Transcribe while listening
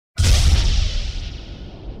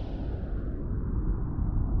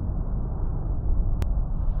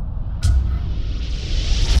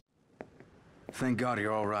Thank God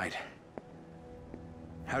you're all right.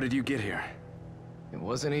 How did you get here? It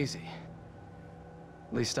wasn't easy.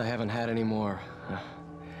 At least I haven't had any more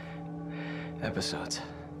episodes.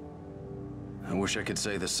 I wish I could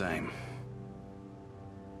say the same.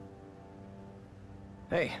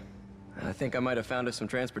 Hey, I think I might have found us some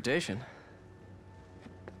transportation.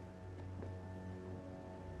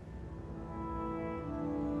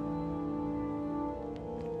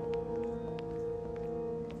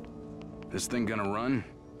 This thing gonna run?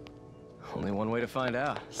 Only one way to find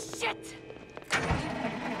out. Shit!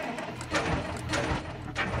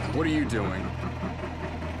 What are you doing?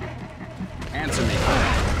 Answer me.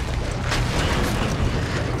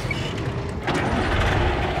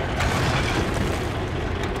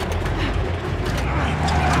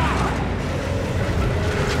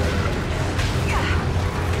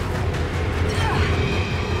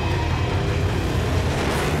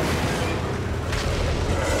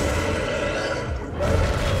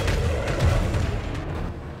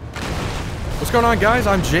 What's going on, guys?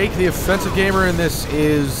 I'm Jake, the Offensive Gamer, and this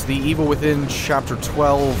is The Evil Within Chapter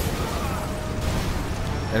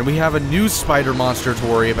 12. And we have a new spider monster to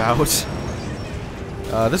worry about. This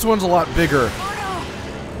one's a lot bigger.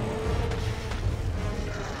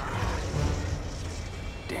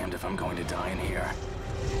 Damned if I'm going to die in here.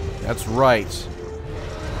 That's right.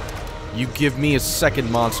 You give me a second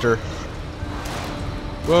monster.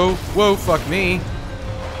 Whoa, whoa, fuck me.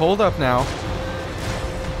 Hold up now.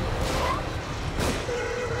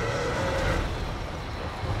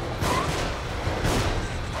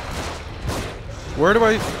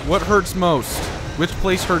 What hurts most? Which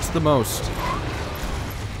place hurts the most?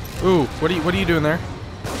 Ooh, what are you doing there?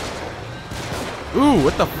 Ooh,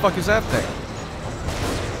 what the fuck is that thing?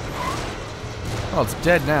 Oh, it's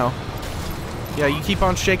dead now. Yeah, you keep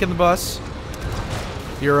on shaking the bus.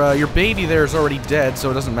 Your baby there is already dead,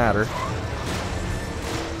 so it doesn't matter.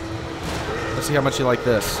 Let's see how much you like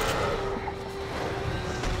this.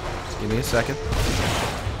 Just give me a second.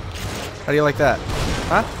 How do you like that?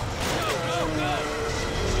 Huh?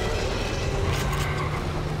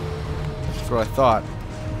 That's what I thought.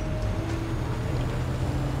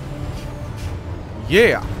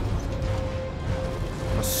 Yeah!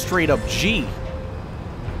 A straight up G.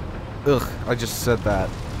 Ugh, I just said that.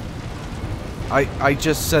 I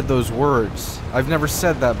just said those words. I've never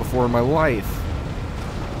said that before in my life.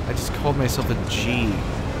 I just called myself a G.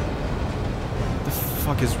 What the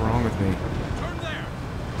fuck is wrong with me? Turn there.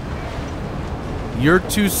 You're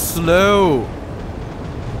too slow.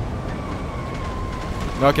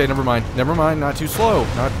 Okay, never mind. Never mind, not too slow.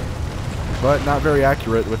 But not very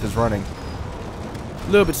accurate with his running. A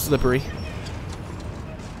little bit slippery.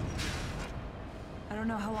 I don't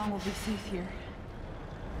know how long we'll be safe here.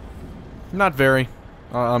 Not very.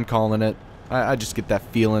 I'm calling it. I just get that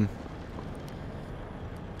feeling.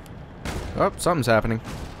 Oh, something's happening.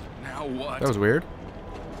 Now what? That was weird.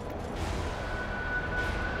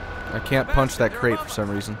 I can't punch that crate for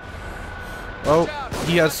some reason. Oh,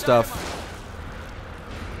 he has stuff.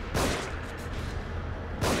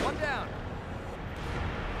 One down.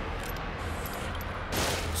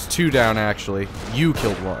 It's two down, actually. You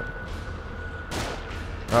killed one.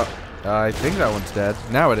 Oh, I think that one's dead.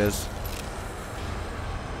 Now it is.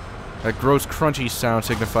 That gross crunchy sound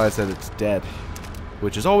signifies that it's dead,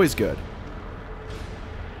 which is always good.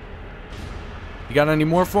 You got any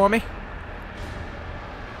more for me?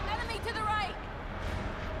 Enemy to the right.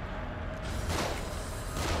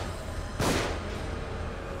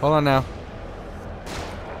 Hold on now.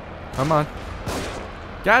 Come on.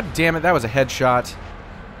 God damn it, that was a headshot.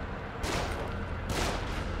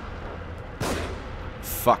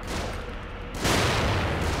 Fuck.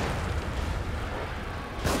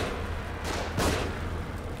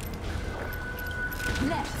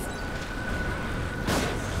 Next.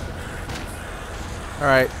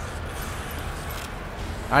 Alright.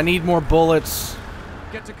 I need more bullets.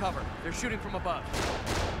 Get to cover. They're shooting from above.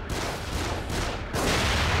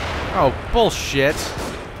 Oh, bullshit.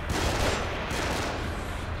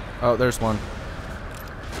 Oh, there's one.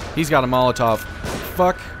 He's got a Molotov.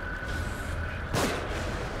 Fuck.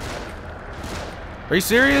 Are you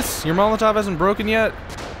serious? Your Molotov hasn't broken yet?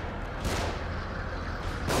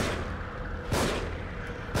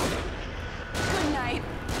 Good night.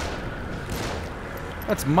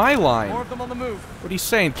 That's my line. More of them on the move. What are you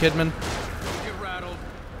saying, Kidman? Don't get rattled.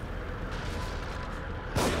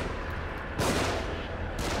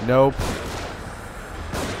 Nope.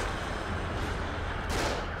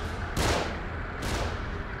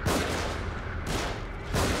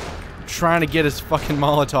 I'm trying to get his fucking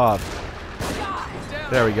Molotov.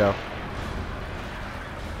 There we go.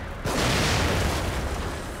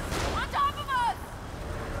 On top of us.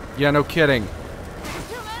 Yeah, no kidding.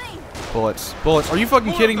 Too many. Bullets. Bullets. Are you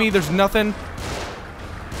fucking kidding me? There's nothing?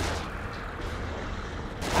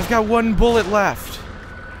 I've got 1 bullet left.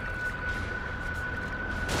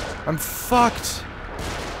 I'm fucked.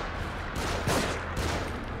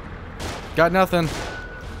 Got nothing.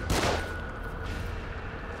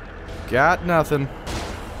 Got nothing.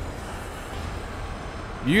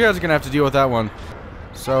 You guys are gonna have to deal with that one.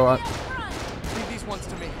 So, Leave these ones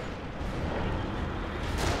to me.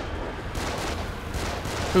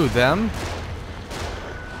 who, them?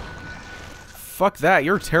 Fuck that,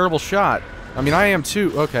 you're a terrible shot. I mean, I am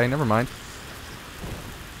too. Okay, never mind.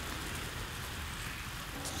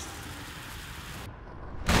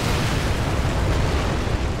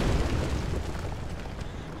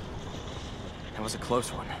 That was a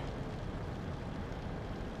close one.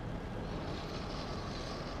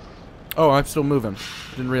 Oh, I'm still moving.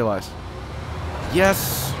 Didn't realize.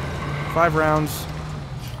 Yes! 5 rounds.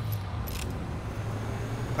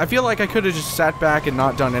 I feel like I could have just sat back and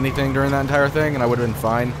not done anything during that entire thing, and I would have been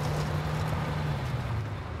fine.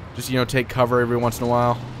 Just, you know, take cover every once in a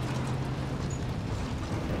while.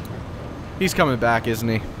 He's coming back, isn't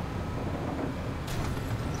he?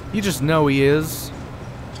 You just know he is.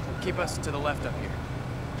 Keep us to the left up here.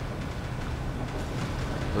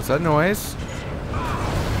 What's that noise?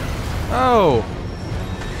 Oh!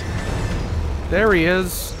 There he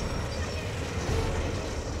is.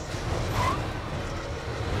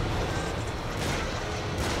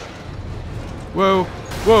 Whoa.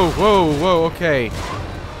 Whoa, whoa, whoa, okay.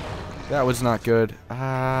 That was not good.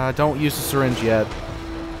 Don't use the syringe yet.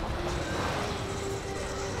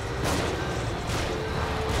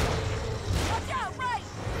 Watch out, right.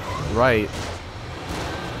 Right.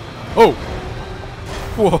 Oh!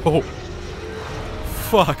 Whoa!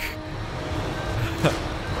 Fuck.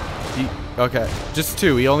 Okay, just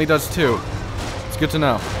 2. He only does 2. It's good to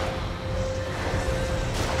know.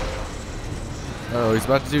 Oh, he's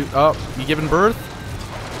about to do... Oh, you giving birth?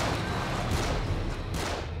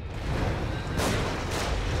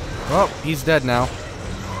 Oh, he's dead now.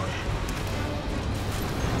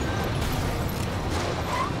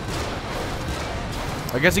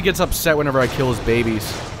 I guess he gets upset whenever I kill his babies.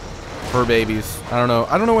 Her babies. I don't know.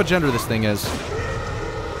 I don't know what gender this thing is.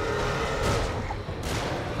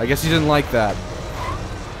 I guess he didn't like that.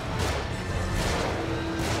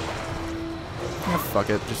 Yeah, fuck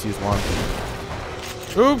it. Just use 1.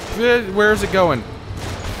 Oop! Where's it going?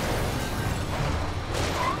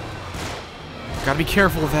 Gotta be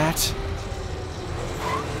careful of that.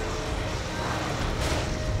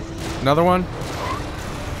 Another one?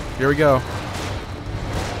 Here we go.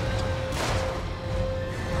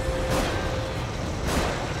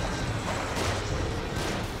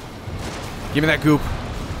 Give me that goop.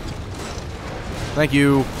 Thank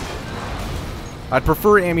you. I'd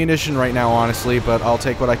prefer ammunition right now, honestly, but I'll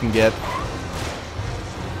take what I can get.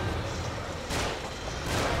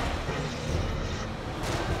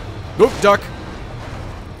 Oop, duck.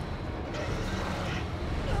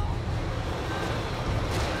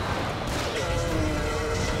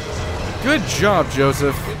 Good job,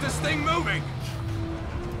 Joseph. Get this thing moving!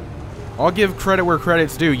 I'll give credit where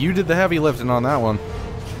credit's due. You did the heavy lifting on that one.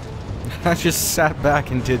 I just sat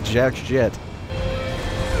back and did jack shit.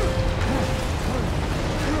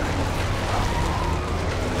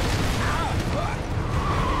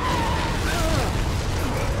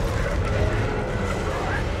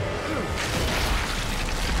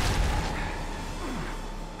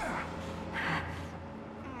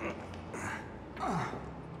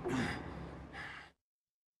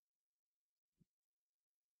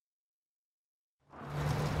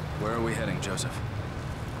 Where are we heading, Joseph?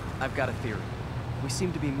 I've got a theory. We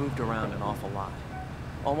seem to be moved around an awful lot.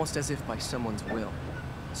 Almost as if by someone's will.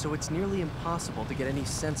 So it's nearly impossible to get any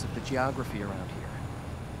sense of the geography around here.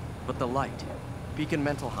 But the light, Beacon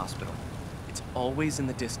Mental Hospital, it's always in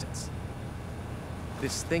the distance.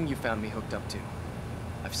 This thing you found me hooked up to,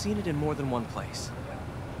 I've seen it in more than one place.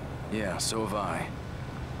 Yeah, so have I.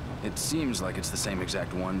 It seems like it's the same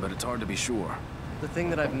exact one, but it's hard to be sure. The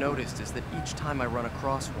thing that I've noticed is that each time I run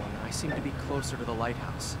across one, I seem to be closer to the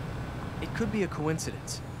lighthouse. It could be a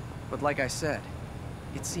coincidence, but like I said,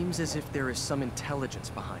 it seems as if there is some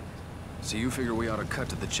intelligence behind it. So you figure we ought to cut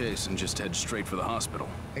to the chase and just head straight for the hospital?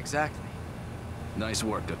 Exactly. Nice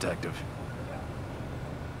work, Detective.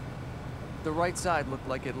 The right side looked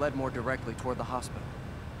like it led more directly toward the hospital.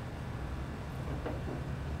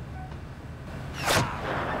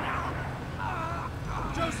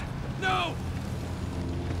 Joseph, no!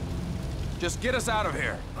 Just get us out of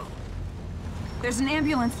here. There's an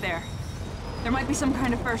ambulance there. There might be some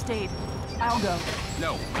kind of first aid. I'll go.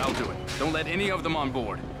 No, I'll do it. Don't let any of them on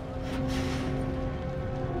board.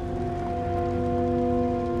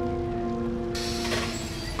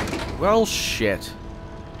 Well, shit.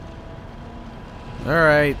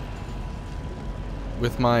 Alright.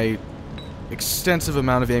 With my extensive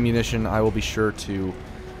amount of ammunition, I will be sure to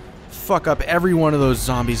fuck up every one of those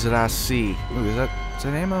zombies that I see. Ooh, is that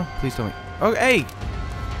ammo? Please tell me. Oh, hey!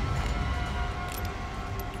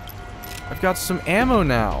 I've got some ammo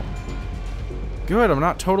now. Good, I'm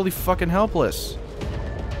not totally fucking helpless.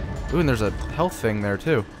 Ooh, and there's a health thing there,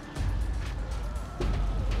 too.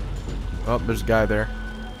 Oh, there's a guy there.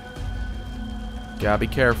 Gotta be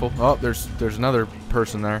careful. Oh, there's another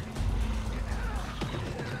person there.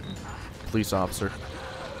 Police officer.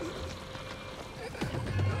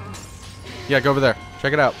 Yeah, go over there.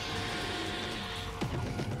 Check it out.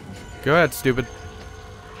 Go ahead, stupid.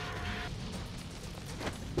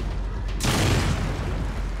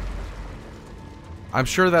 I'm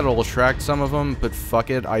sure that'll attract some of them, but fuck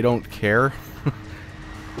it, I don't care.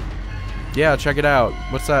 Yeah, check it out.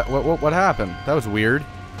 What's that? What happened? That was weird.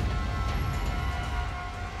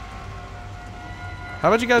 How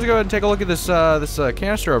about you guys go ahead and take a look at this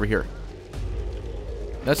canister over here?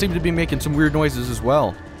 That seemed to be making some weird noises as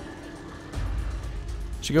well.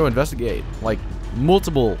 Should go investigate. Like,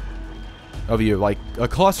 multiple of you, like a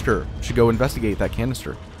cluster, should go investigate that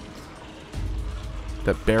canister.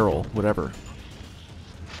 That barrel, whatever.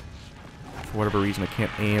 For whatever reason, I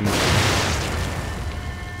can't aim.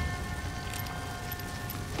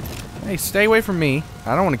 Hey, stay away from me.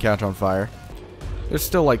 I don't want to catch on fire. There's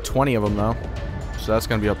still like 20 of them, though. So that's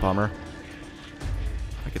gonna be a bummer.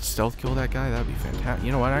 If I could stealth kill that guy, that'd be fantastic.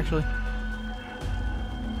 You know what, actually?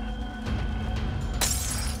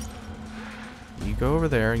 You go over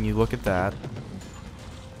there and you look at that.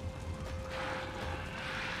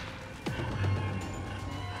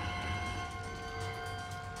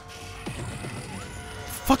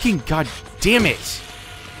 Fucking god damn it!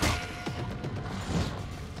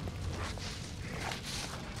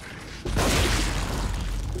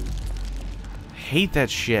 Hate that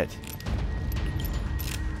shit.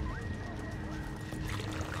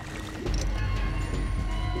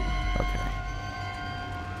 Okay.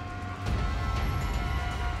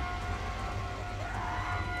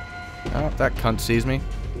 Oh, that cunt sees me.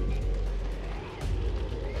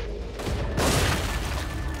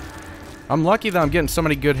 I'm lucky that I'm getting so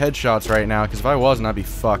many good headshots right now, because if I wasn't, I'd be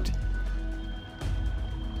fucked.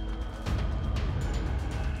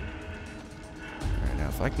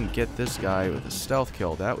 If I can get this guy with a stealth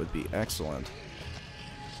kill, that would be excellent.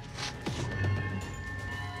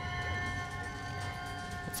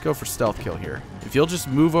 Let's go for stealth kill here. If you'll just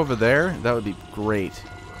move over there, that would be great.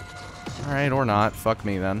 Alright, or not. Fuck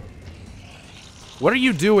me then. What are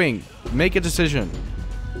you doing? Make a decision.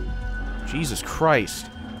 Jesus Christ.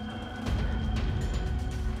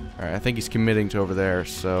 Alright, I think he's committing to over there,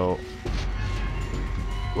 so...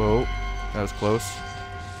 Whoa. That was close.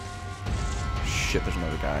 Shit, there's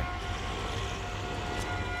another guy.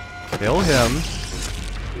 Kill him.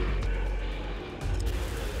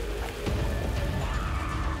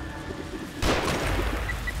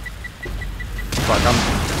 Fuck,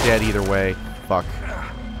 I'm dead either way. Fuck.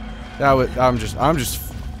 That was, I'm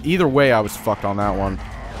just either way I was fucked on that one.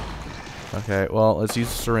 Okay, well, let's use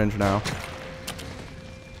the syringe now.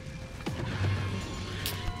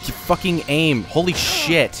 You fucking aim. Holy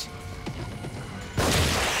shit.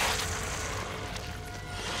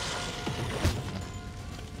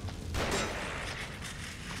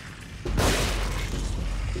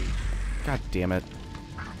 God damn it.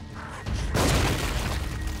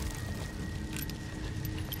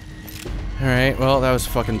 Alright, well, that was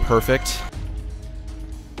fucking perfect.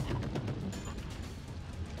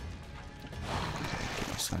 Get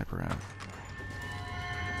my sniper out.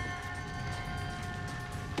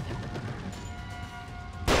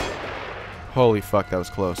 Holy fuck, that was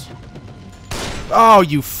close. Oh,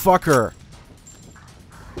 you fucker!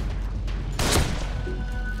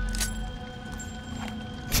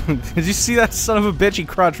 Did you see that son of a bitch? He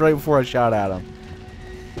crouched right before I shot at him.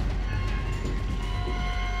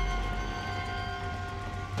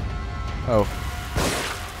 Oh.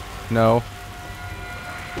 No.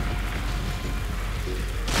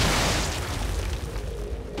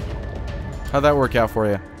 How'd that work out for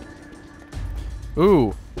you?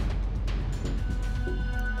 Ooh.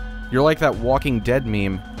 You're like that Walking Dead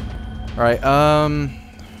meme. Alright,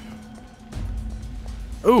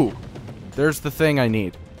 Ooh. There's the thing I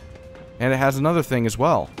need. And it has another thing as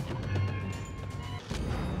well.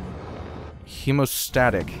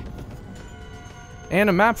 Hemostatic. And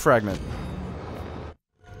a map fragment.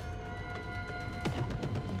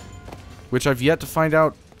 Which I've yet to find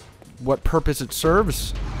out what purpose it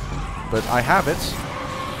serves. but I have it.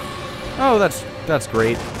 Oh, that's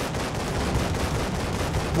great.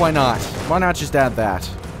 Why not? Why not just add that?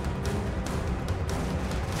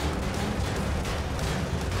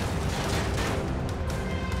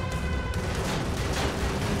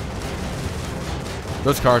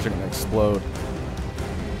 Those cars are gonna explode.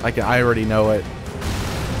 I already know it.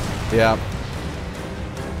 Yeah.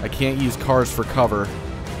 I can't use cars for cover.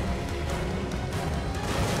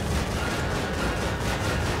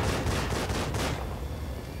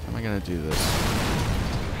 How am I gonna do this?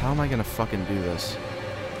 How am I gonna fucking do this?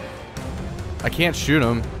 I can't shoot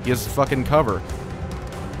him. He has fucking cover.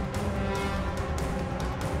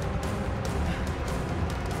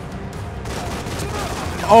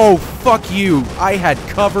 Oh, fuck you. I had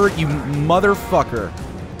cover, you motherfucker.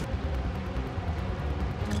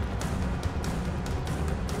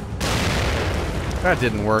 That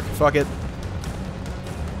didn't work. Fuck it.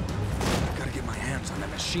 Gotta get my hands on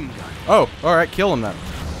that machine gun. Oh, alright, kill him then.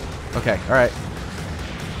 Okay, alright.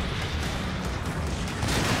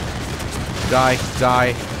 Die,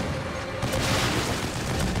 die.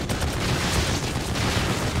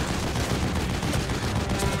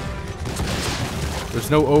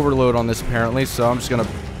 There's no overload on this apparently, so I'm just gonna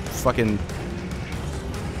fucking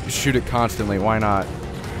shoot it constantly. Why not?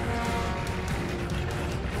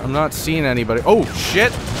 I'm not seeing anybody. Oh,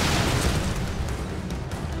 shit!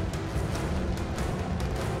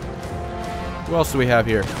 Who else do we have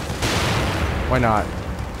here? Why not?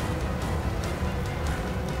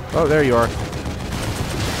 Oh, there you are.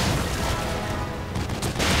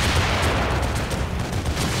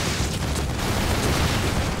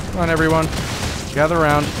 Come on, everyone. Gather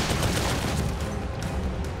around.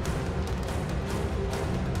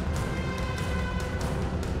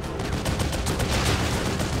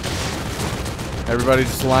 Everybody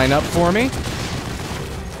just line up for me.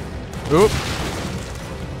 Oop.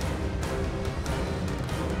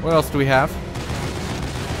 What else do we have?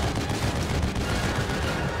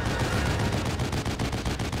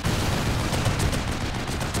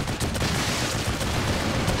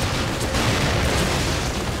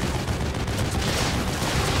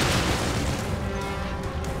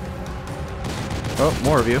 Oh,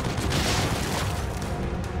 more of you.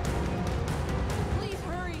 Please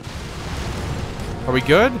hurry. Are we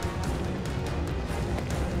good?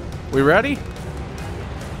 We ready?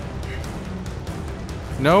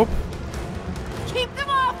 Nope. Keep them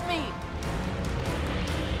off me.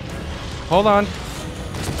 Hold on.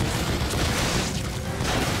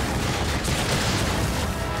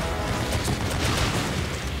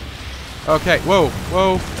 Okay, whoa,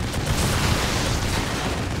 whoa.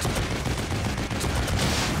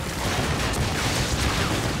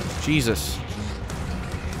 Jesus.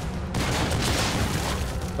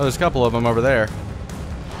 Oh, there's a couple of them over there.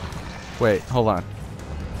 Wait, hold on.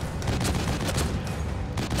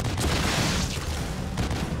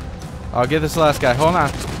 I'll get this last guy. Hold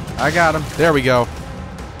on. I got him. There we go.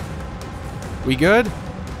 We good?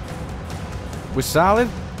 We solid?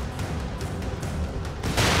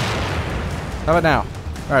 How about now?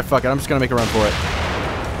 Alright, fuck it. I'm just gonna make a run for it.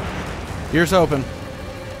 Ears open.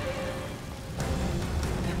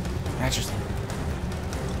 Interesting.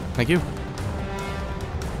 Thank you.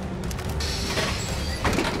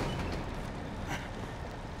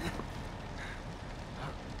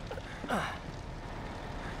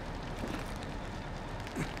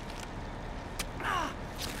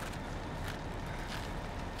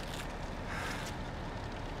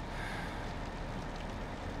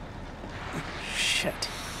 Shit.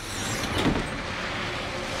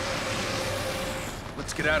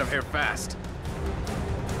 Let's get out of here fast.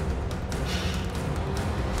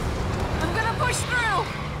 I'm gonna push through.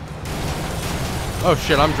 Oh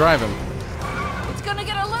shit, I'm driving. It's gonna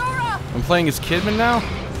get a little rough. I'm playing as Kidman now?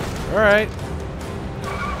 Alright.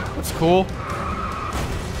 That's cool.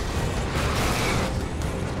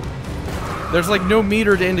 There's like no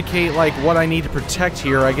meter to indicate like what I need to protect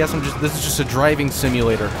here. I guess this is just a driving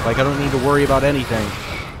simulator. Like I don't need to worry about anything.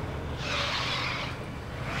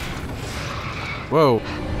 Whoa.